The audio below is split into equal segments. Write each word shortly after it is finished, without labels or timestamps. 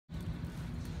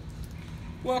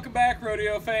Welcome back,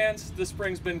 rodeo fans. This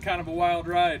spring's been kind of a wild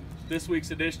ride. This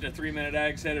week's edition of 3 Minute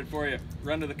Ag's headed for you.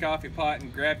 Run to the coffee pot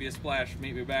and grab you a splash.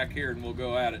 Meet me back here and we'll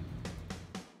go at it.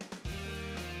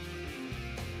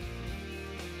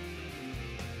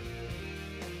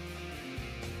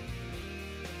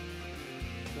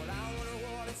 Well, I wonder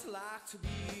what it's like to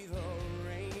be the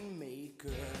rainmaker.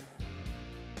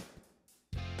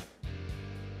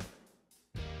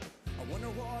 I wonder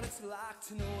what it's like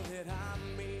to know that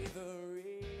I made the rain.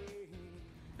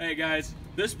 Hey guys,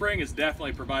 this spring has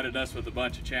definitely provided us with a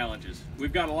bunch of challenges.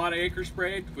 We've got a lot of acres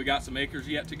sprayed, we got some acres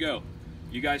yet to go.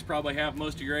 You guys probably have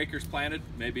most of your acres planted,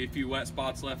 maybe a few wet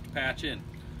spots left to patch in.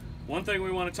 One thing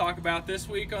we want to talk about this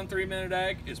week on 3 Minute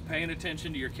Ag is paying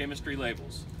attention to your chemistry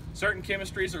labels. Certain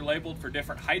chemistries are labeled for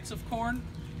different heights of corn,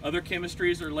 other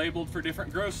chemistries are labeled for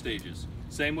different growth stages.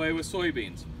 Same way with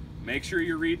soybeans. Make sure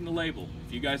you're reading the label.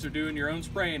 If you guys are doing your own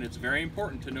spraying, it's very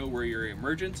important to know where your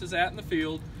emergence is at in the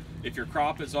field, if your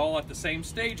crop is all at the same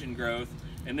stage in growth,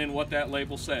 and then what that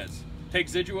label says. Take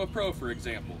Zidua Pro for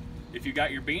example. If you got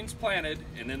your beans planted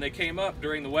and then they came up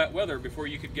during the wet weather before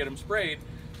you could get them sprayed,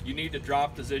 you need to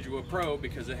drop the Zidua Pro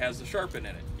because it has the Sharpen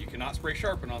in it. You cannot spray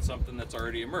Sharpen on something that's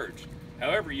already emerged.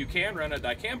 However, you can run a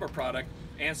dicamba product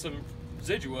and some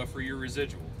Zidua for your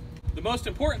residual. The most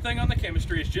important thing on the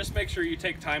chemistry is just make sure you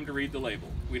take time to read the label.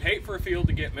 We'd hate for a field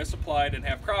to get misapplied and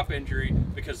have crop injury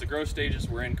because the growth stages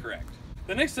were incorrect.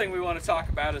 The next thing we want to talk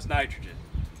about is nitrogen.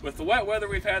 With the wet weather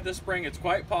we've had this spring, it's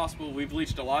quite possible we've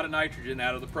leached a lot of nitrogen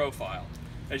out of the profile.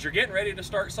 As you're getting ready to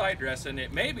start side dressing,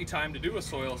 it may be time to do a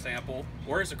soil sample,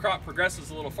 or as the crop progresses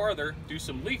a little farther, do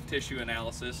some leaf tissue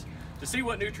analysis to see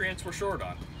what nutrients we're short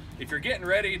on. If you're getting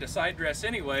ready to side dress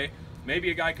anyway,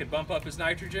 maybe a guy could bump up his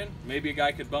nitrogen, maybe a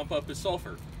guy could bump up his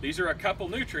sulfur. These are a couple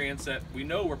nutrients that we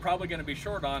know we're probably going to be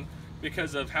short on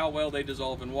because of how well they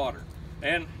dissolve in water.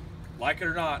 And like it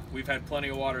or not, we've had plenty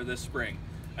of water this spring.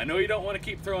 I know you don't want to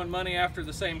keep throwing money after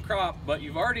the same crop, but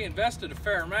you've already invested a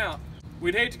fair amount.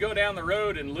 We'd hate to go down the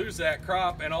road and lose that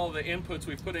crop and all the inputs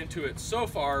we've put into it so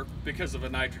far because of a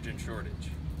nitrogen shortage.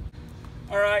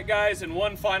 All right guys, and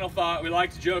one final thought. We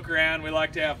like to joke around, we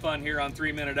like to have fun here on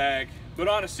 3 Minute Ag, but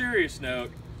on a serious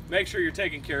note, make sure you're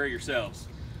taking care of yourselves.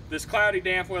 This cloudy,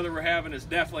 damp weather we're having has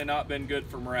definitely not been good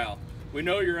for morale. We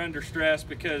know you're under stress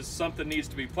because something needs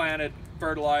to be planted,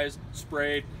 fertilized,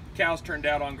 sprayed, cows turned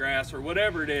out on grass, or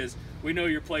whatever it is. We know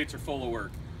your plates are full of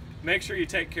work. Make sure you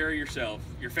take care of yourself.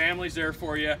 Your family's there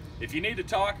for you. If you need to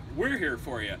talk, we're here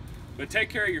for you. But take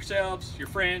care of yourselves, your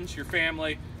friends, your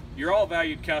family. You're all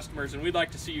valued customers, and we'd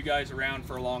like to see you guys around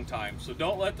for a long time. So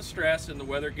don't let the stress and the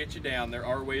weather get you down. There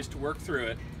are ways to work through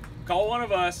it. Call one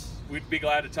of us. We'd be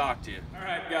glad to talk to you. All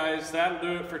right, guys, that'll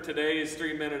do it for today's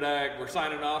 3 Minute Ag. We're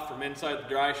signing off from inside the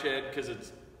dry shed because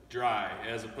it's dry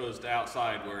as opposed to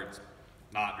outside where it's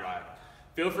not dry.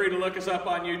 Feel free to look us up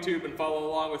on YouTube and follow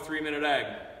along with 3 Minute Ag.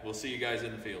 We'll see you guys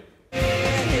in the field.